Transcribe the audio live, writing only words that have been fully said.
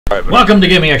Welcome to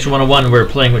Gaming Action 101. We're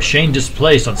playing with Shane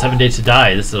Displaced on 7 Days to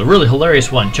Die. This is a really hilarious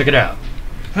one. Check it out.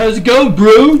 How's it go,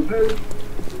 bro? There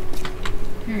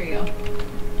you go.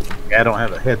 Yeah, I don't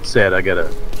have a headset. I got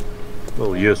a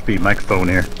little USB microphone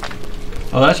here.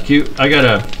 Oh, that's cute. I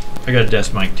got a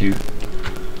desk mic too.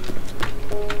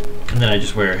 And then I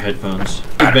just wear headphones.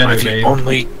 God, am I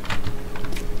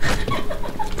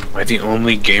the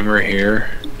only gamer here?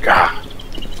 God.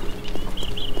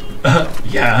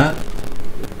 Yeah.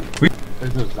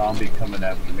 There's a zombie coming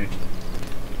after me.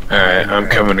 Alright, I'm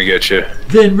coming to get you.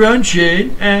 Then run,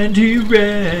 Shane, and he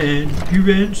ran. He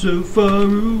ran so far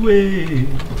away.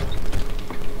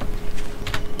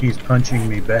 He's punching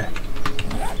me back.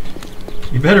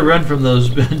 You better run from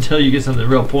those until you get something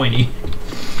real pointy.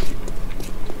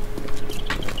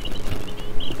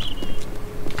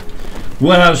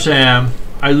 What up, Sam?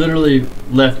 I literally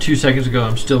left 2 seconds ago.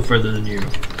 I'm still further than you.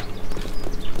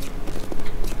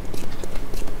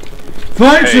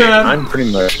 Fine, Hey, Sam! I'm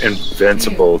pretty much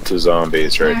invincible to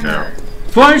zombies right now.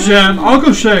 Fine, Sam! I'll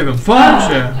go save him. Fine,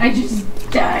 Sam! I just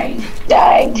died.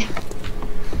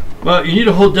 Well, you need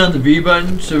to hold down the V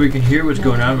button so we can hear what's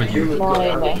going on with you.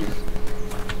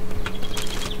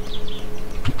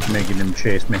 Making him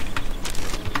chase me.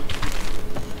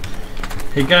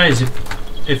 Hey guys,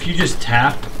 if you just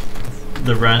tap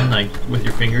the run, like with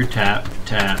your finger, tap,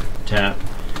 tap, tap,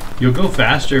 you'll go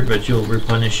faster, but you'll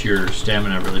replenish your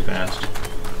stamina really fast.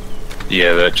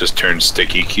 Yeah, that just turned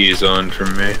sticky keys on for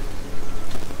me.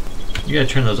 You gotta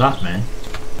turn those off, man.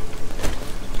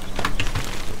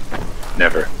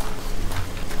 Never.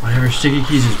 Whatever sticky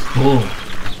keys is bull.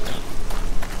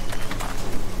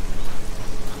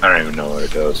 I don't even know what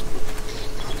it does.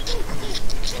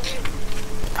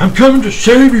 I'm coming to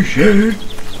save you, Shane!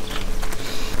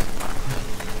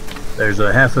 There's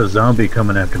a half a zombie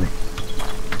coming after me.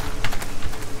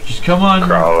 Just come on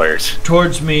Crawlers.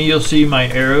 towards me, you'll see my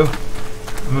arrow.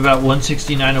 I'm about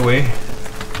 169 away.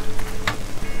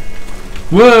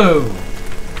 Whoa!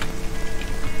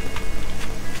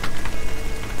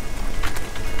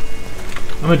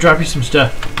 I'm gonna drop you some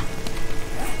stuff.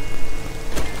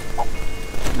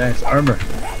 Nice armor.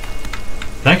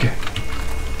 Thank you.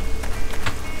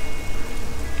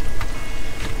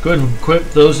 Go ahead and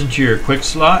equip those into your quick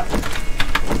slot.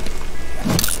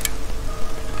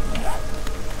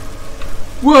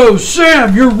 Whoa,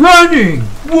 Sam, you're running!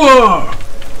 Whoa!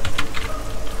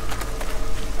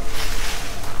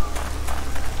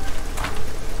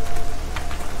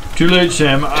 Too late,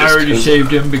 Sam. I already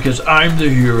saved him because I'm the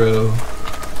hero.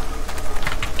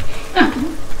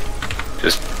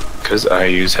 Just because I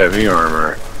use heavy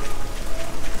armor.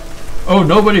 Oh,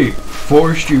 nobody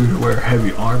forced you to wear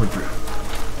heavy armor, bro.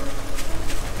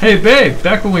 Hey, babe,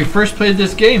 back when we first played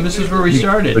this game, this is where we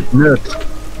started. Look nuts.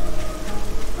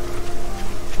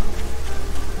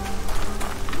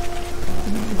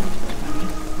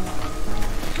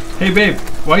 Hey, babe,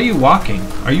 why are you walking?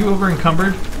 Are you over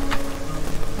encumbered?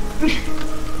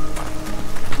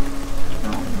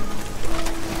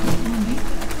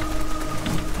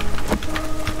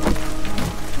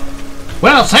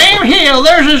 Well, Sam Hill,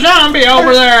 there's a zombie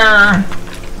over there!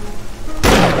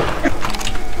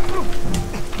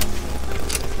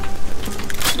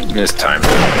 This time.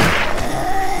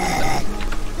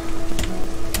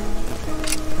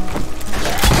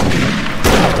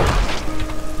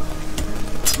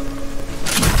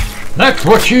 That's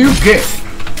what you get!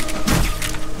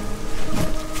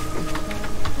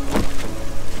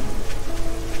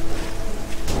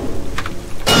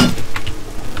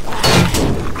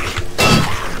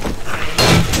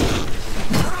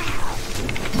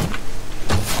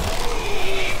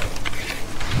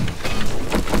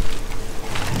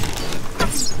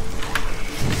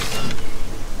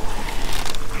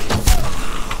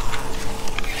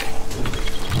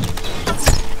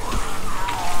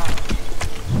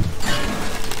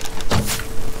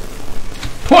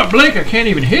 Point blank, I can't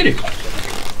even hit him.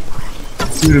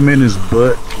 Shoot him in his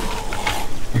butt.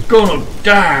 You're gonna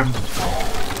die.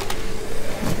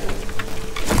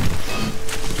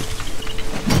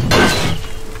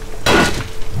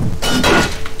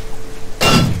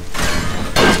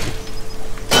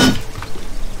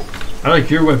 I like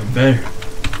your weapon better.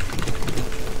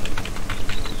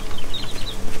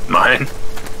 Mine?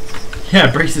 Yeah,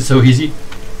 it breaks it so easy.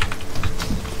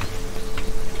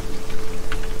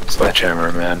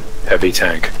 Sledgehammer, man. Heavy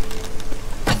tank.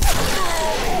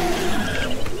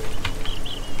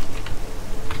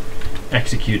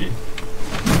 Executed.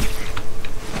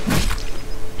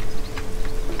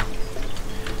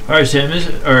 Alright, Sam,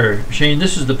 Shane,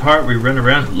 this is the part where you run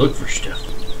around and look for stuff.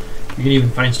 You can even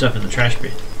find stuff in the trash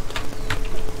bin.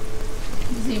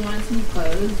 Does he want some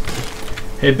clothes?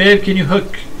 Hey babe, can you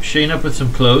hook Shane up with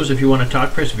some clothes? If you want to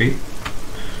talk, press V.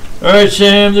 Alright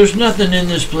Sam, there's nothing in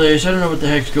this place. I don't know what the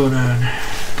heck's going on.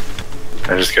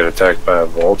 I just got attacked by a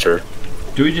vulture.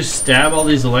 Do we just stab all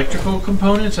these electrical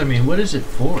components? I mean, what is it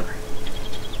for?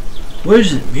 What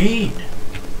does it mean?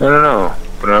 I don't know,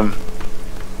 but I'm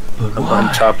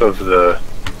on top of the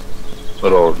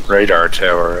little radar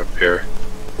tower up here.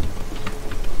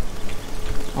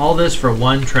 All this for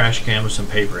one trash can with some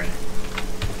paper in it.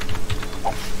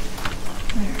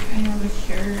 I have a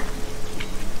shirt.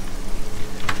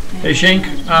 Hey Shank,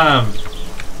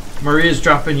 Maria's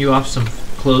dropping you off some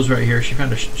clothes right here.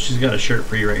 She's got a shirt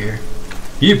for you right here.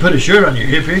 You put a shirt on, you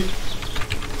hippie.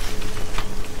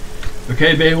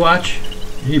 Okay, Baywatch?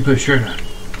 You put a shirt on.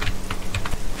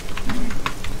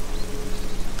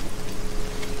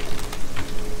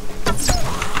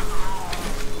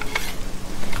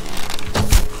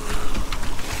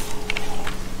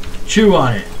 Chew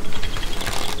on it.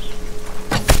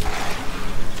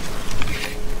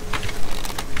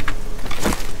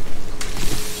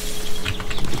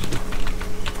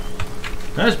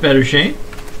 That's better, Shane.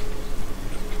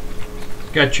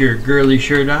 Got your girly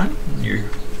shirt on, your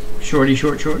shorty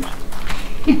short shorts.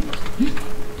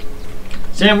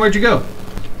 Sam, where'd you go?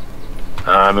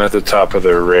 I'm at the top of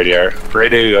the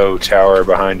radio tower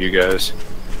behind you guys.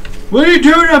 What are you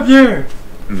doing up there?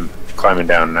 Climbing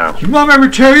down now. Did your mom ever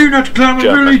tell you not to climb up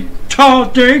really tall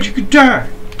things? You could die.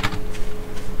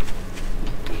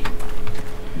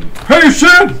 Hey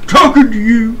Sam, talking to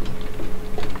you.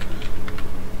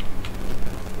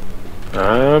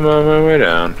 I'm on my way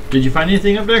down. Did you find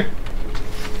anything up there?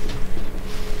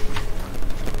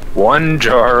 One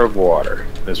jar of water.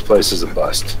 This place is a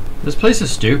bust. This place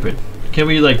is stupid. Can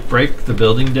we like break the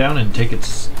building down and take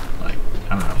its, like,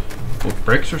 I don't know,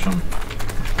 bricks or something?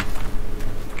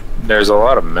 There's a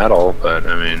lot of metal, but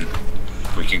I mean,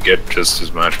 we could get just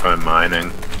as much by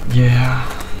mining. Yeah.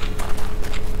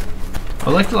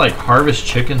 I'd like to like harvest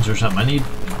chickens or something. I need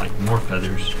like more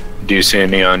feathers. Do you see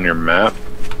any on your map?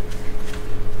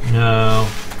 No,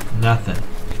 nothing.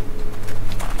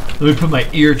 Let me put my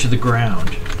ear to the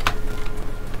ground.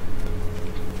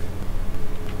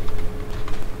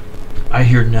 I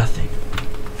hear nothing.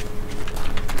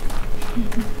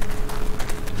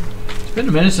 It's been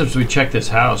a minute since we checked this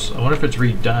house. I wonder if it's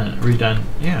redone.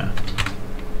 Yeah.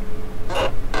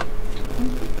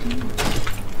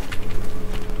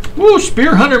 Woo,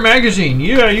 Spear Hunter magazine.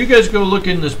 Yeah, you guys go look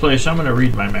in this place. I'm gonna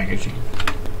read my magazine.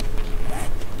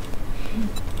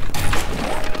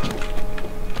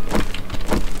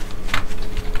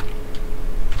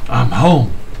 I'm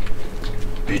home,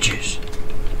 bitches.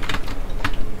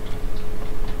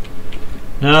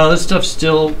 No, this stuff's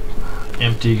still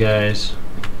empty, guys.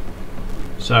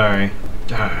 Sorry.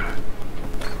 That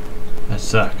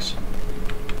sucks.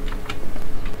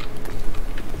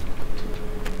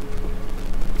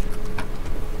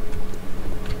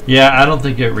 Yeah, I don't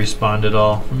think it respawned at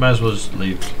all. We might as well just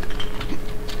leave.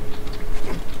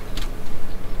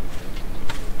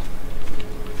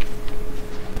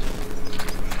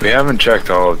 We haven't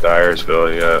checked all of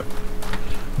Dyersville yet.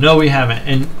 No, we haven't.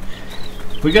 And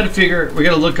we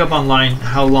gotta look up online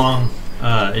how long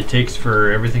it takes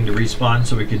for everything to respawn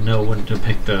so we can know when to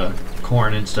pick the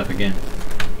corn and stuff again.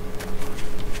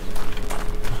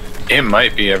 It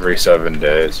might be every 7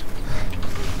 days.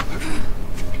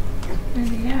 Where's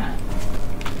he at?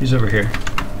 He's over here.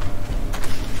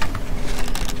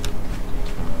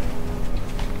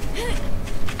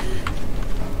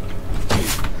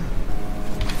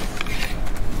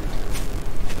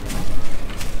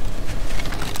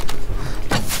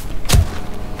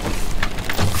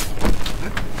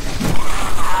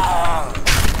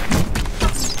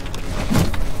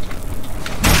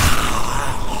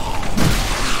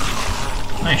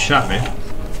 Nice shot, babe.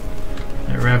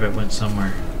 That rabbit went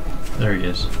somewhere. There he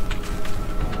is.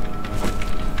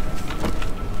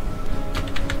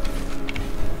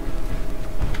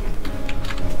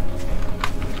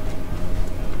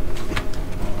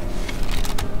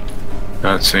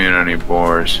 Not seeing any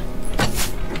boars.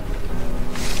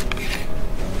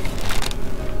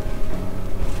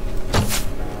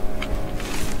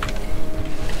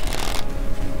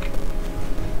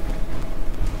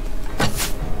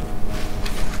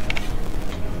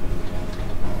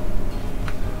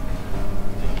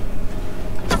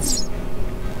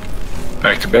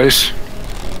 Back to base.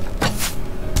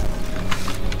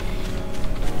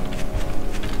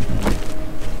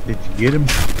 Did you get him?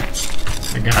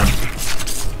 I got him.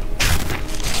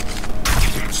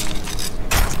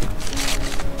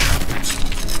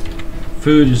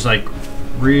 Food is like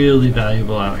really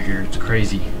valuable out here. It's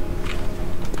crazy.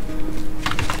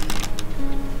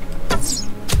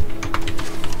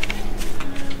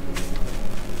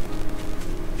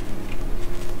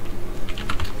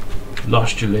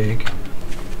 lost your leg.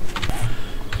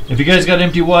 If you guys got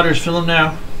empty waters, fill them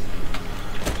now.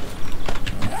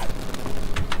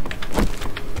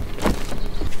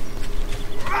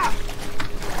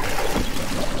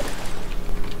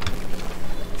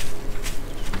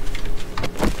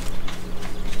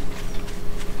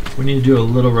 We need to do a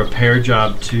little repair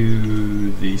job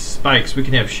to the spikes. We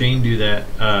can have Shane do that.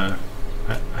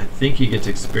 I think he gets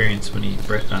experience when he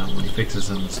fixes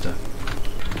them and stuff.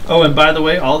 Oh, and by the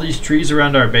way, all these trees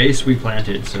around our base we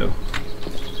planted, so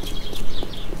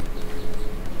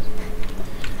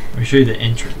let me show you the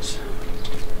entrance.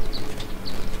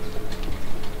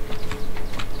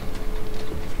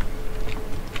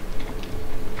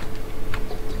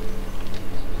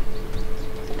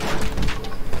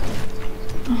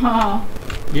 Oh.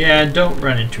 Yeah, don't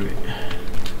run into it.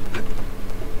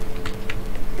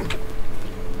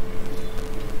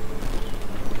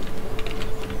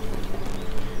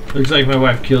 Looks like my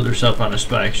wife killed herself on a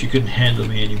spike. She couldn't handle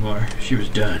me anymore. She was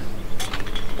done.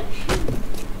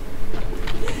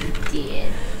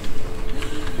 Did.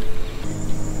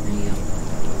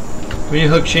 We need to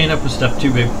hook Shane up with stuff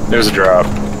too, babe. There's a drop.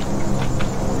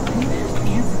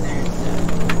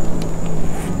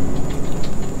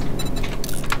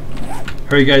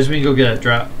 Hurry, guys, we can go get that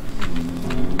drop.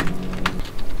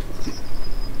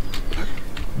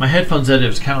 My headphone said it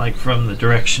was kind of like from the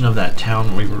direction of that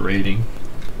town we were raiding.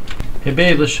 Hey,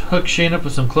 babe, let's hook Shane up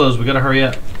with some clothes. We gotta hurry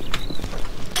up.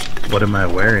 What am I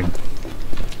wearing?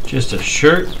 Just a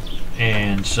shirt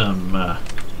and some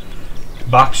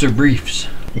boxer briefs.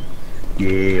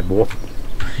 Yeah, boy.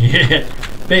 Yeah.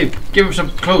 Babe, give him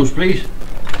some clothes, please.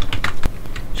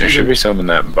 There should be some in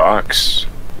that box.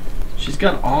 She's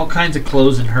got all kinds of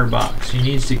clothes in her box. She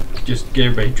needs to just get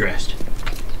everybody dressed.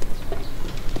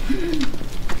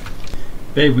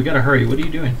 Babe, we gotta hurry. What are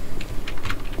you doing?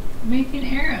 Making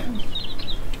arrows.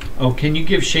 Oh, can you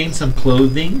give Shane some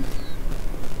clothing?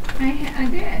 I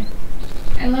did.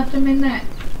 I left them in that.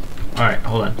 Alright,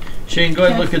 hold on. Shane, go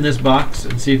ahead and look in this box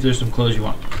and see if there's some clothes you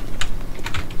want.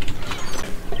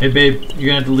 Hey, babe, you're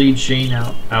gonna have to lead Shane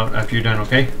out after you're done,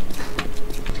 okay?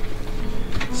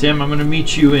 Sam, I'm gonna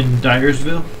meet you in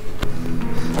Dyersville.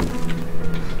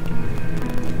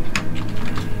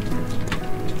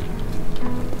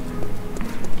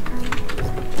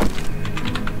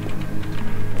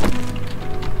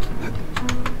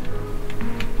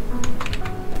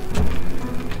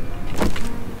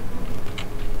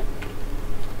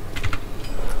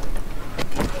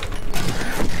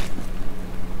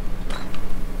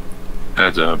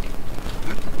 Heads up.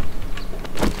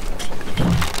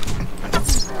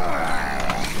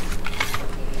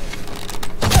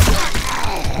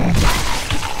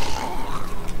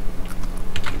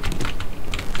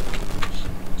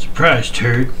 Surprise,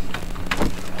 turd.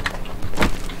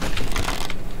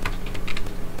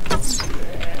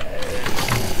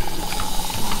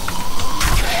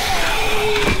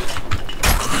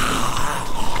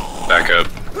 Back up.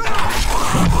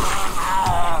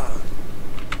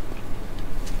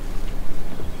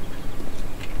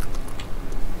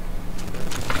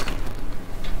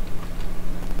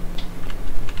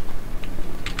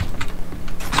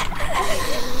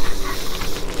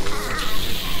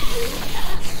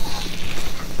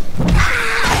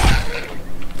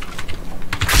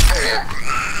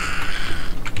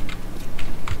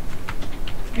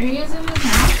 Are you guys in the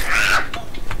house?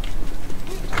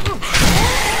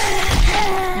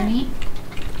 Honey?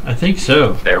 I think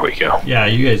so. There we go. Yeah,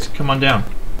 you guys, come on down.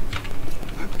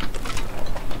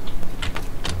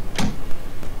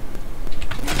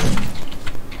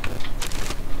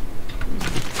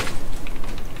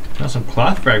 Got some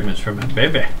cloth fragments from my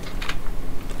baby.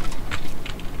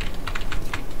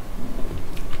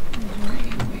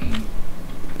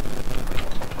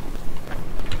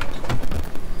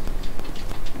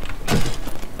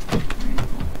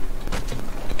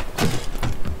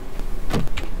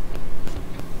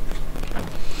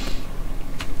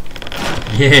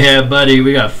 Yeah, buddy,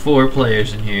 we got 4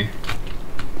 players in here.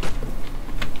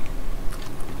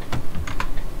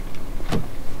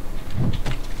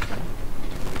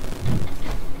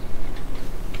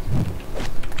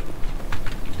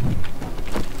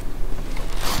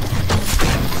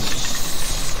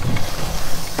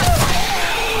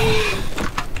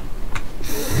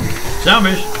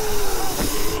 Zombies!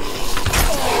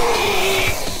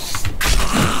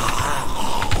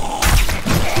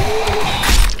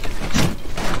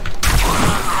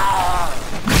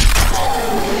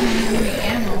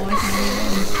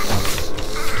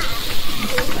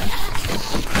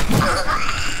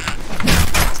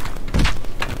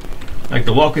 Like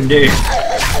the Walking Dead.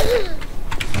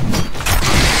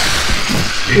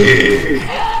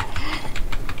 Yeah.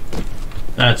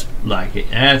 That's like it.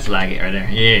 That's like it right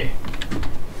there. Yeah.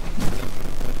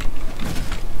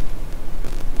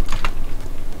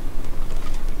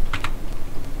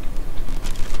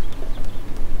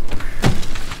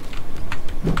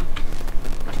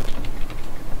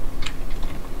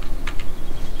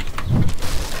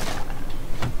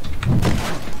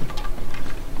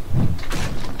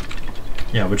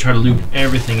 Yeah, we'll try to loop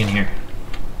everything in here.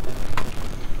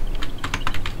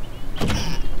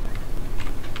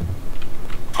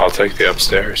 I'll take the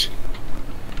upstairs.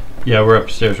 Yeah, we're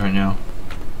upstairs right now.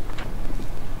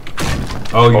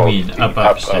 Oh, you mean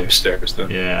upstairs? Upstairs then.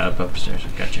 Yeah, upstairs.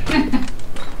 Gotcha.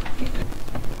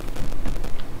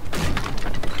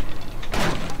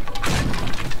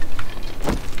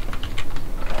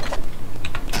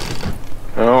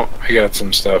 Oh, I got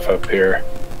some stuff up here.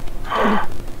 I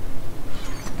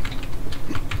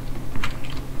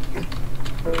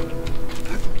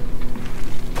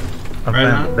Right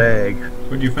found on. a bag.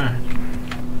 What'd you find?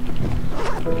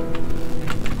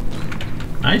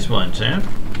 Nice one, Sam.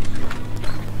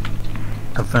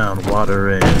 I found water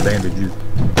and bandages.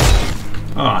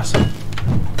 Awesome.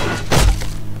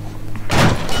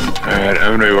 Alright,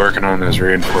 I'm gonna be working on this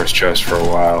reinforced chest for a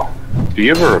while. Do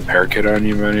you have a repair kit on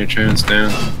you by any chance, Dan?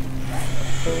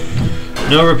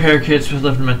 No repair kits. We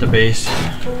left them at the base.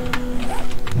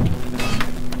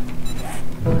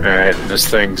 Alright, this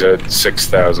thing's at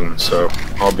 6,000, so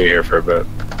I'll be here for a bit.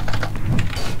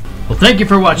 Well, thank you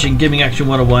for watching Gaming Action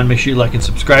 101. Make sure you like and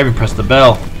subscribe and press the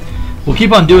bell. We'll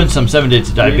keep on doing some 7 Days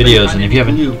to Die videos, and if you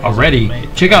haven't already,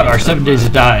 check out our 7 Days to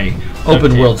Die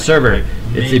open world server.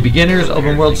 It's a beginner's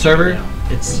open world server.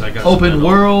 It's open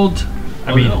world.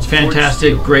 I mean, it's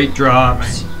fantastic. Great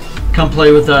drops. Come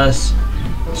play with us.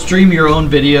 Stream your own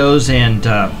videos and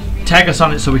tag us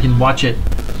on it so we can watch it.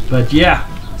 But yeah,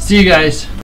 see you guys.